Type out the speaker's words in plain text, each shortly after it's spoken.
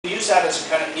that as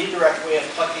a kind of indirect way of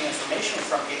collecting information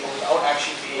from people without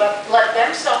actually being... Let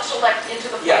them self-select into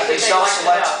the place Yeah, that they they like to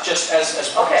self-select know. just as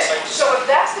part of the Okay, site. so if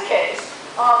that's the case,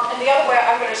 and the other way,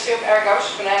 I'm going to assume, Eric, I was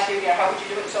just going to ask you, how would you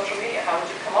do it in social media? How would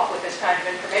you come up with this kind of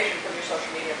information from your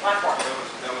social media platform?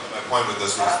 That was my point with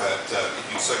this, was that if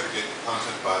you segregate the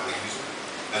content by the user,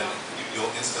 then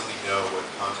you'll instantly know what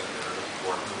content they're looking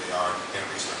for and who they are, and you can't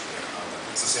research their content.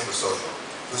 It's the same with social.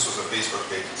 If this was a Facebook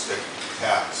page, instead you do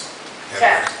tabs.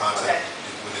 Tabs, Content okay.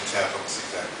 within tabs looks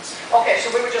exactly the same. Okay,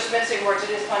 so we were just mincing words.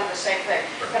 It is kind of the same thing.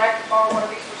 Right. Can I borrow one of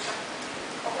these for a second?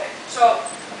 Okay, so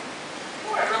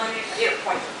what I really need a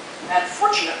pointer. And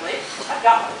fortunately, I've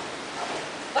got one.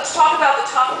 Let's talk about the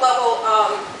top level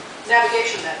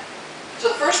navigation then.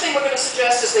 So the first thing we're going to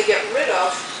suggest is they get rid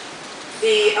of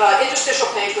the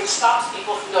interstitial page, which stops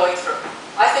people from going through.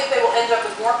 I think they will end up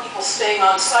with more people staying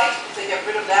on site if they get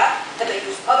rid of that, and they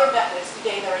use other methods to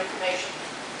gain their information.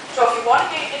 So if you want to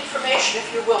gain information,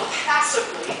 if you will,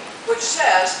 passively, which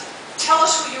says, tell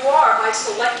us who you are by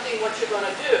selecting what you're going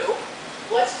to do,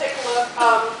 let's take a look.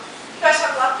 You guys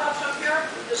have laptops up here?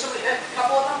 There's somebody, a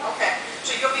couple of them? Okay.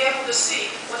 So you'll be able to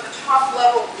see what the top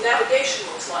level navigation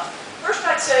looks like. First,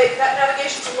 I'd say that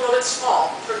navigation's a little bit small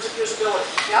in terms of usability.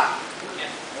 Yeah?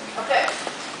 Yeah. Okay.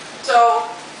 So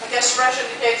I guess Suresh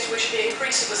indicates we should be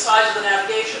increasing the size of the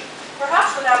navigation.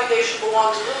 Perhaps the navigation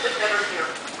belongs a little bit better here.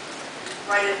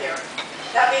 Right in here.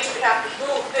 That means we have to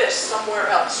move this somewhere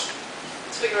else.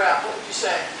 Let's figure out. What would you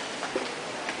say?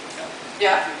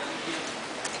 Yeah?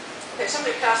 Okay,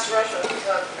 somebody pass the rest of it.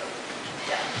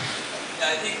 Yeah.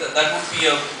 Yeah, I think that would be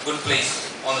a good place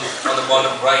on the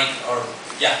bottom right, or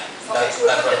yeah. Okay, so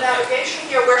we put the navigation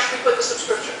here. Where should we put the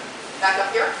subscription? Back up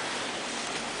here?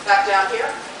 Back down here?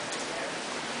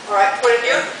 All right, put it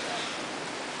here?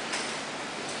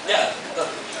 Yeah.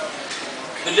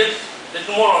 The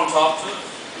little more on top too.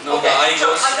 Okay,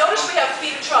 so I notice we have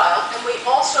feed a child, and we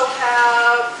also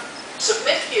have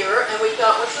submit here, and we've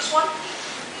got, what's this one?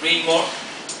 Read more.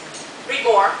 Read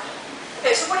more.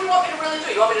 Okay, so what do you want me to really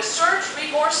do? You want me to search, read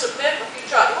more, submit, or feed a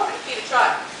child? You want me to feed a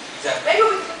child. Exactly. Maybe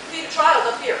we can feed a child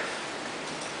up here,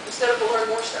 instead of the learn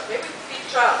more stuff. Maybe we can feed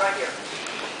a child right here.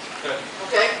 Correct.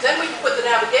 Okay, then we can put the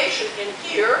navigation in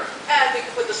here, and we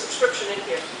can put the subscription in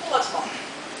here. Well, that's fine.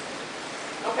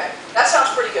 Okay, that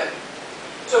sounds pretty good.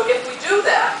 So if we do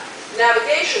that,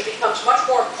 navigation becomes much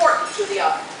more important to the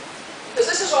eye. Because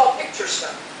this is all picture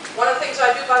stuff. One of the things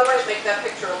I do, by the way, is make that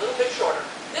picture a little bit shorter.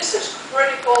 This is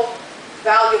critical,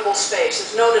 valuable space.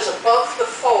 It's known as above the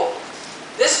fold.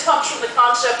 This comes from the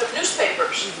concept of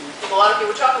newspapers. A lot of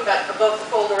you were talking about above the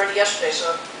fold already yesterday,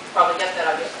 so you probably get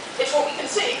that idea. It's what we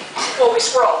can see before we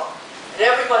scroll. And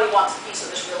everybody wants a piece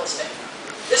of this real estate.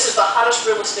 This is the hottest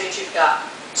real estate you've got.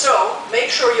 So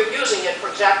make sure you're using it for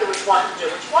exactly what you want to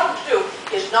do. What you want to do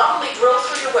is not only drill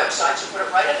through your website, so put it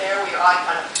right in there where your eye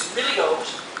kind of really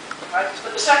goes, right?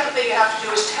 But the second thing you have to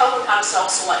do is tell them how to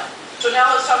self-select. So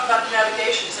now let's talk about the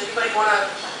navigation. Does anybody want to,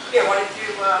 here, why don't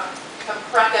you have a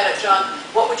crack at it, John?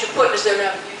 What would you put as their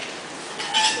navigation?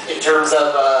 In terms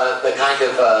of the kind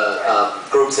of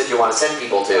groups that you want to send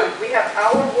people to? We have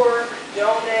our work,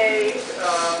 donate,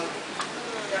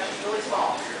 that's really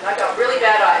small. And I got really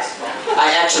bad eyes.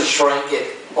 I actually shrank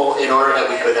it in order that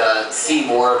we could see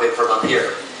more of it from up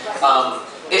here.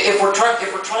 If we're trying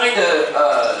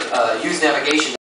to use navigation